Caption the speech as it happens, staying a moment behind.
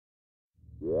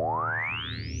Okay.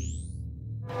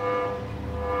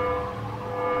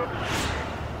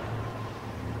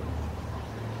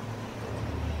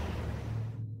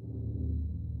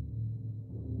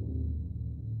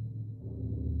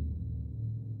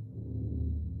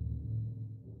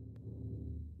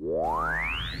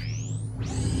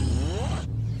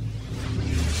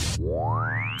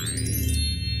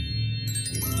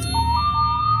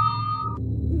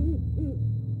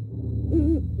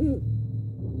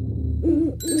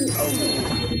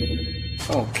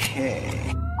 Oh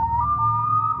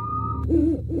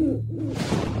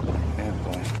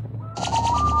boy.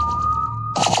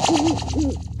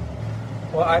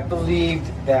 Well, I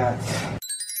believed that.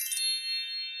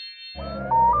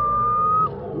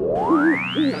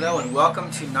 Hello and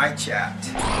welcome to Night Chat.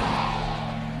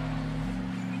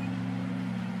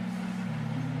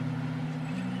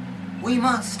 We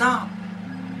must stop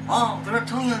all the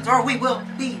reptilians or we will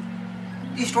be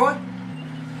destroyed.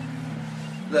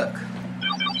 Look,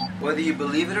 whether you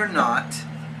believe it or not,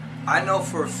 I know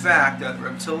for a fact that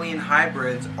reptilian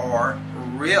hybrids are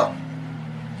real.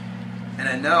 And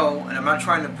I know, and I'm not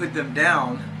trying to put them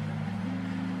down,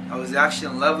 I was actually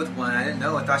in love with one. I didn't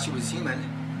know, I thought she was human.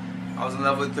 I was in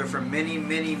love with her for many,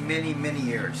 many, many, many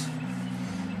years.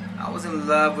 I was in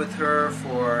love with her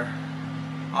for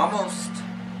almost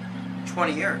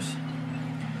 20 years.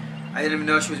 I didn't even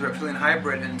know she was a reptilian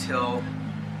hybrid until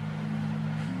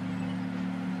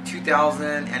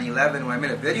 2011 when I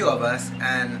made a video of us,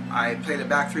 and I played it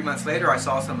back 3 months later. I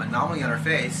saw some anomaly on her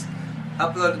face,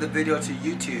 uploaded the video to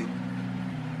YouTube,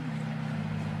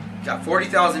 got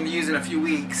 40,000 views in a few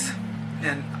weeks,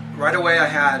 and right away I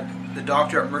had the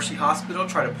doctor at Mercy Hospital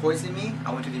try to poison me.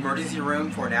 I went to the emergency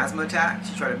room for an asthma attack.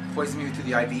 She tried to poison me through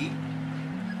the IV.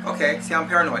 Okay, see, I'm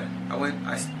paranoid.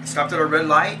 I stopped at a red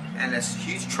light, and this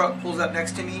huge truck pulls up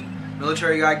next to me.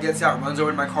 Military guy gets out, runs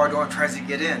over to my car door and tries to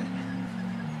get in.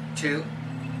 2,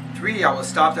 3, I was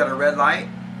stopped at a red light,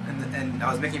 and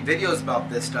I was making videos about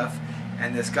this stuff,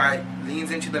 and this guy leans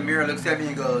into the mirror, looks at me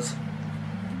and goes,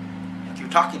 "You're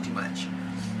talking too much."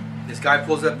 This guy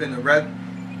pulls up in the red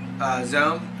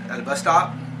zone at a bus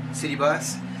stop, city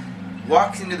bus,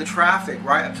 walks into the traffic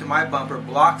right up to my bumper,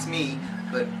 blocks me,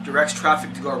 but directs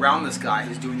traffic to go around this guy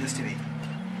who's doing this to me.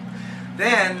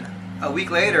 Then, a week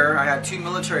later, I had 2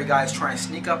 military guys trying to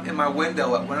sneak up in my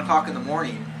window at 1 o'clock in the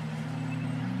morning.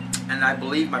 And I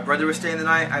believe my brother was staying the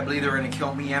night. I believe they were going to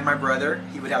kill me and my brother.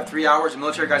 He would have 3 hours. The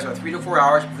military guys would have 3 to 4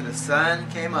 hours before the sun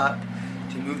came up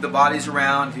to move the bodies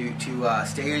around to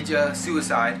stage a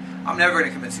suicide. I'm never going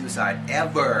to commit suicide,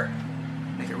 ever.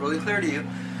 Make it really clear to you.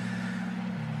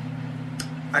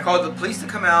 I called the police to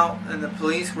come out, and the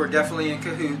police were definitely in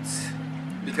cahoots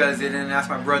because they didn't ask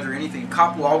my brother anything.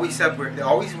 Cop will always separate. They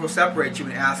always will separate you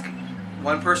and ask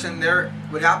one person there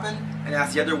what happened and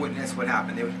ask the other witness what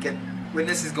happened. They would get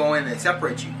witnesses going and they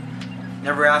separate you.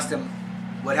 Never asked them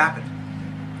what happened.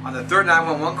 On the 3rd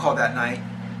 911 call that night,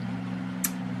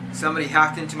 somebody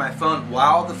hacked into my phone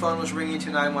while the phone was ringing to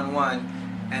 911,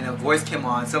 and a voice came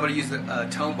on. Somebody used a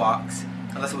tone box,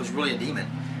 unless it was really a demon.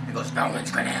 It goes, "No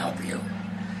one's going to help you."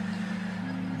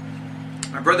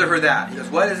 My brother heard that. He goes,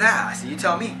 "What is that?" I said, "You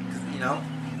tell me." You know,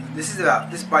 this is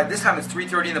about this. By this time, it's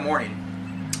 3:30 in the morning.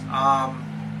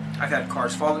 I've had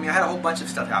cars follow me. I had a whole bunch of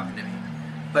stuff happen to me.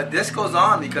 But this goes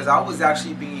on because I was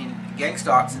actually being gang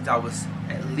stalked since I was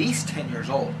at least 10 years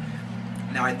old.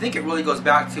 Now, I think it really goes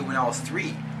back to when I was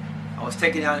 3. I was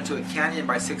taken down into a canyon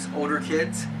by 6 older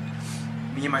kids,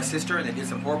 me and my sister, and they did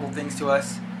some horrible things to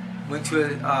us. Went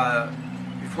to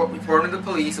reported to the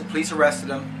police. The police arrested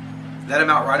them, let them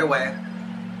out right away.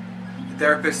 The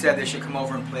therapist said they should come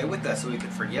over and play with us so we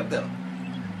could forgive them.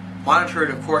 Monitored,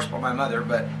 of course, by my mother,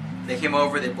 but they came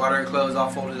over, they brought our clothes all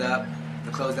folded up, the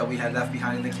clothes that we had left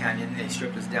behind in the canyon. They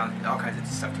stripped us down, all kinds of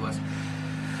stuff to us.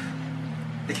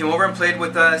 They came over and played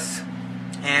with us,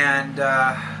 and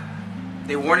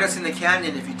they warned us in the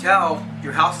canyon, if you tell,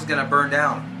 your house is going to burn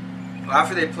down. Well,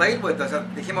 after they played with us,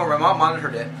 they came over, my mom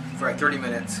monitored it for like 30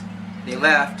 minutes. They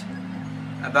left.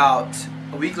 About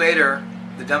a week later,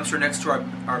 the dumpster next to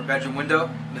our bedroom window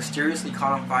mysteriously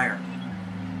caught on fire.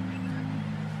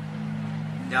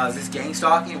 Now, is this gang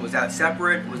stalking? Was that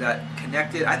separate? Was that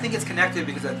connected? I think it's connected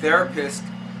because the therapist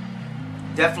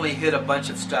definitely hid a bunch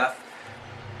of stuff.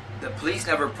 The police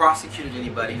never prosecuted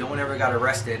anybody. No one ever got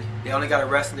arrested. They only got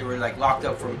arrested. They were like locked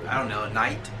up for, I don't know, a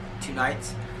night, 2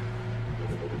 nights.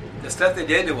 The stuff they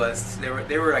did to us, they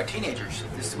were like teenagers.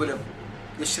 This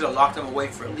should have locked them away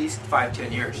for at least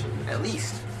 5-10 years, at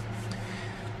least.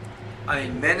 I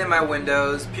mean, men in my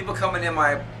windows, people coming in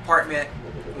my apartment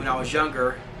when I was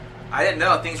younger. I didn't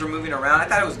know things were moving around. I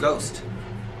thought it was ghosts.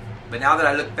 But now that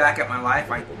I look back at my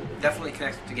life, I definitely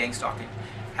connected to gang stalking.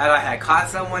 Had I had caught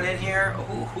someone in here,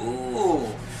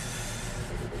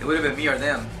 it would have been me or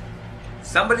them.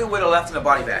 Somebody would have left in a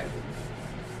body bag.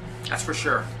 That's for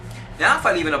sure. Now if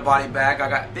I leave in a body bag, I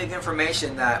got big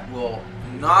information that will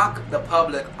knock the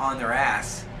public on their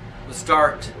ass. Will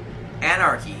start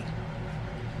anarchy.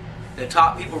 The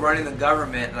top people running the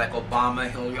government, like Obama,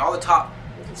 Hillary, all the top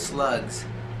slugs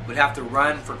would have to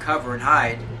run for cover and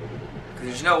hide, because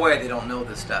there's no way they don't know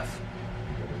this stuff.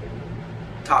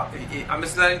 I'm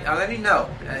letting you know.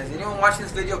 As anyone watching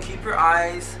this video, keep your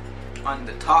eyes on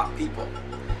the top people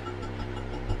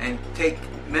and take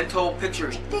mental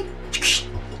pictures,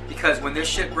 because when this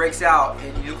shit breaks out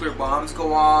and nuclear bombs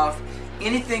go off,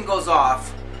 anything goes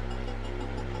off,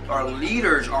 our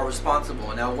leaders are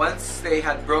responsible. Now once they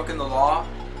had broken the law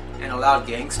and allowed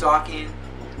gang stalking,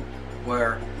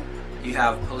 where you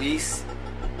have police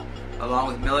along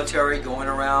with military going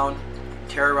around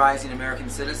terrorizing American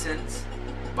citizens,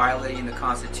 violating the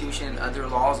Constitution and other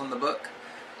laws on the book,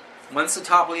 once the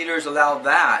top leaders allow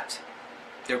that,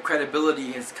 their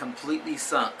credibility is completely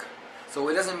sunk. So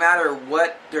it doesn't matter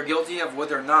what they're guilty of, what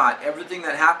they're not. Everything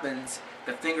that happens,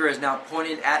 the finger is now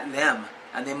pointed at them,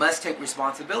 and they must take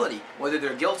responsibility, whether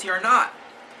they're guilty or not.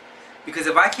 Because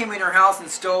if I came in your house and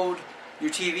stole your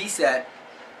TV set,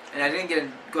 and I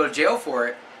didn't go to jail for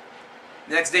it,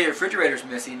 the next day your refrigerator's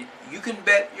missing, you can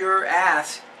bet your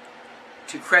ass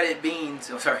to Credit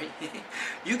Beans,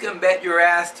 you can bet your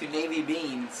ass to Navy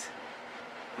Beans,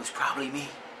 it was probably me.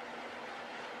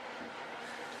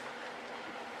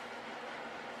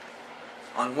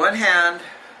 On one hand,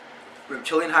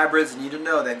 reptilian hybrids need to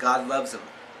know that God loves them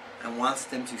and wants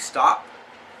them to stop,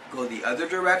 go the other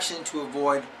direction to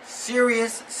avoid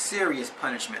serious, serious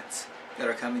punishments that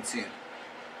are coming soon.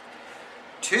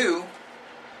 2,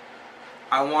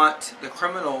 I want the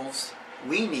criminals,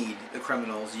 we need the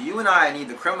criminals, you and I need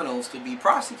the criminals to be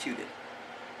prosecuted.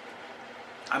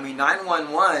 I mean,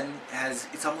 911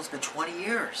 it's almost been 20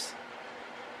 years.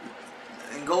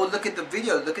 And go look at the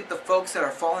video, look at the folks that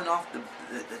are falling off the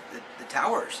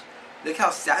towers. Look how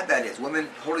sad that is. Women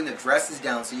holding their dresses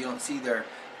down so you don't see their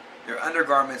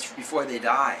undergarments before they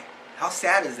die. How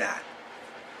sad is that?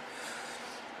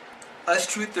 Us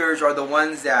truthers are the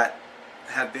ones that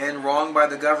have been wronged by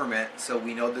the government, so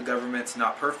we know the government's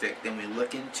not perfect. Then we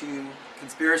look into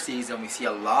conspiracies and we see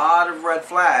a lot of red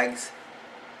flags,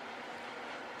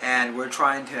 and we're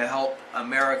trying to help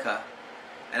America.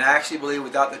 And I actually believe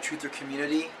without the truther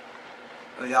community,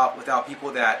 without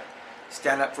people that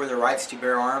stand up for their rights to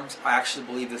bear arms, I actually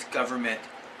believe this government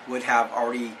would have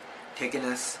already taken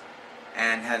us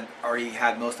and had already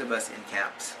had most of us in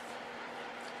camps.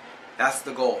 That's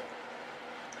the goal.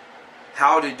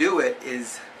 How to do it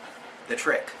is the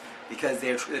trick, because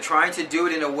they're trying to do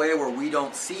it in a way where we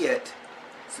don't see it,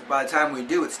 so by the time we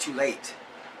do, it's too late.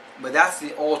 But that's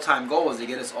the all-time goal, is to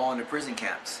get us all into prison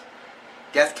camps,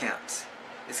 death camps.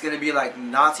 It's going to be like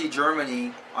Nazi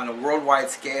Germany on a worldwide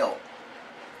scale.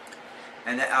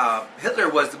 And Hitler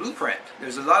was the blueprint.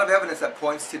 There's a lot of evidence that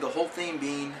points to the whole thing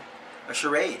being a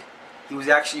charade. He was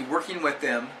actually working with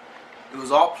them. It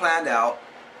was all planned out.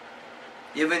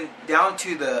 Even down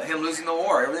to him losing the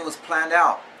war. Everything was planned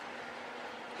out.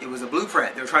 It was a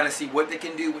blueprint. They were trying to see what they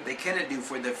can do, what they cannot do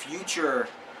for the future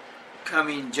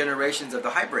coming generations of the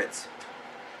hybrids.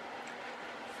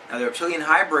 Now the reptilian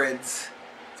hybrids,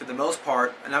 for the most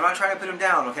part, and I'm not trying to put them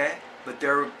down, okay? But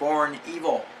they're born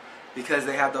evil because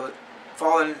they have the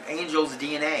fallen angels'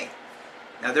 DNA.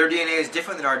 Now their DNA is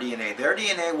different than our DNA. Their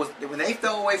DNA was, when they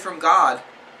fell away from God,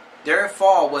 their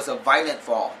fall was a violent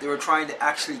fall. They were trying to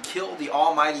actually kill the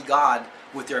Almighty God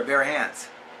with their bare hands.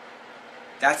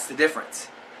 That's the difference.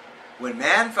 When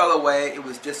man fell away, it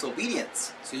was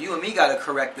disobedience. So you and me got to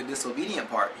correct the disobedient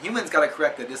part. Humans got to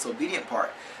correct the disobedient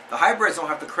part. The hybrids don't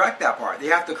have to correct that part. They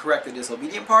have to correct the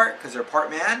disobedient part because they're part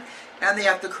man, and they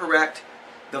have to correct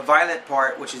the violent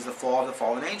part, which is the fall of the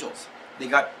fallen angels. They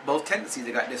got both tendencies.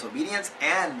 They got disobedience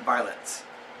and violence.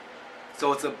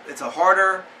 So it's a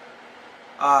harder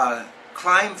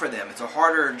climb for them. It's a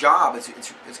harder job.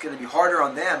 It's going to be harder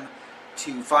on them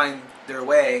to find their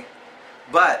way,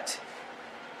 but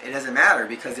it doesn't matter,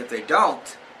 because if they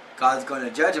don't, God's going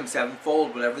to judge them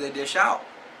sevenfold whatever they dish out.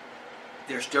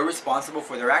 They're still responsible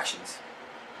for their actions.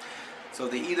 So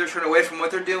they either turn away from what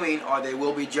they're doing, or they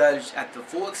will be judged at the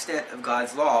full extent of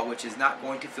God's law, which is not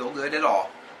going to feel good at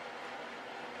all.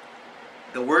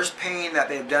 The worst pain that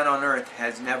they've done on earth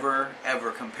has never,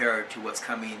 ever compared to what's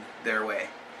coming their way.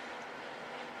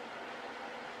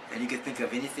 And you can think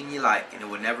of anything you like, and it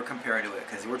would never compare to it,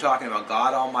 because we're talking about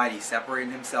God Almighty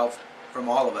separating Himself from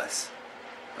all of us.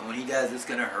 And when He does, it's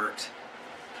going to hurt.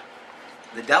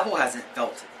 The devil hasn't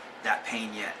felt that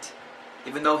pain yet.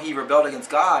 Even though he rebelled against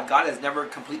God, God has never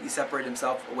completely separated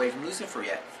himself away from Lucifer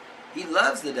yet. He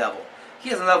loves the devil. He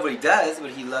doesn't love what he does,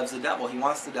 but he loves the devil. He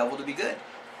wants the devil to be good.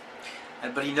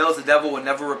 But he knows the devil will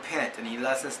never repent, and he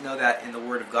lets us know that in the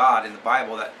Word of God, in the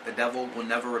Bible, that the devil will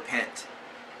never repent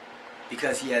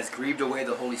because he has grieved away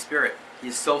the Holy Spirit. He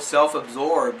is so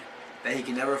self-absorbed that he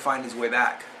can never find his way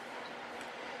back,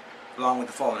 along with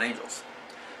the fallen angels.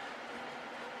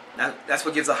 That's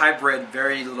what gives a hybrid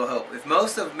very little hope. If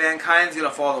most of mankind is going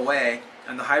to fall away,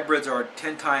 and the hybrids are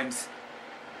 10 times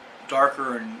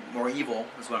darker and more evil,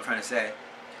 is what I'm trying to say,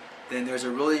 then there's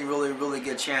a really, really, really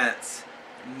good chance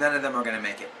none of them are going to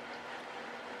make it.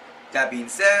 That being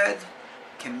said,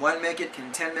 can one make it?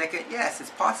 Can 10 make it? Yes,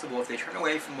 it's possible. If they turn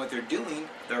away from what they're doing,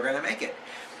 they're going to make it.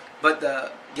 But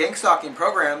the gang stalking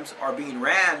programs are being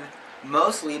ran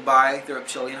mostly by the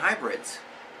reptilian hybrids.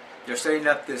 They're setting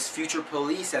up this future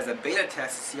police as a beta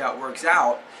test to see how it works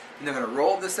out. And they're going to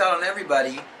roll this out on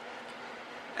everybody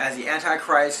as the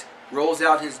Antichrist rolls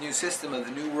out his new system of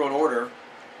the New World Order.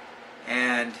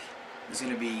 And there's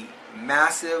going to be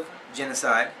massive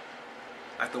genocide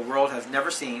like the world has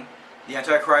never seen. The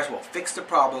Antichrist will fix the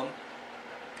problem,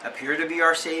 appear to be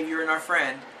our Savior and our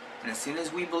friend, and as soon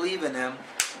as we believe in him,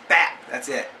 bap, that's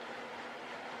it.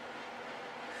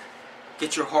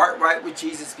 Get your heart right with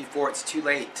Jesus before it's too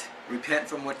late. Repent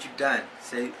from what you've done.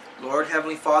 Say, Lord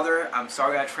Heavenly Father, I'm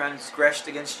sorry I transgressed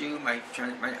against you. I'm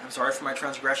sorry for my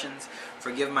transgressions.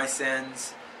 Forgive my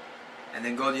sins. And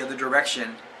then go the other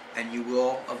direction, and you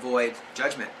will avoid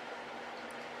judgment.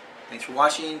 Thanks for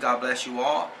watching. God bless you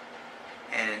all.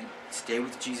 And stay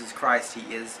with Jesus Christ.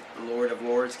 He is the Lord of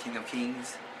Lords, King of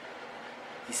Kings.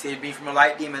 He saved me from a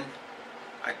light demon.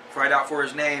 I cried out for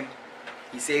his name.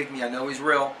 He saved me. I know he's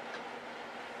real.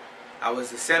 I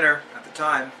was a sinner at the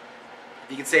time. If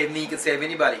he can save me, he can save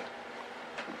anybody.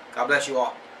 God bless you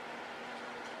all.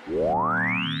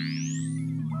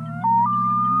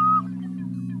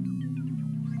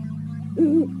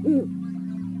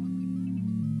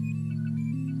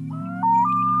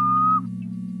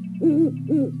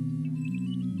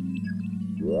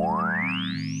 Yeah.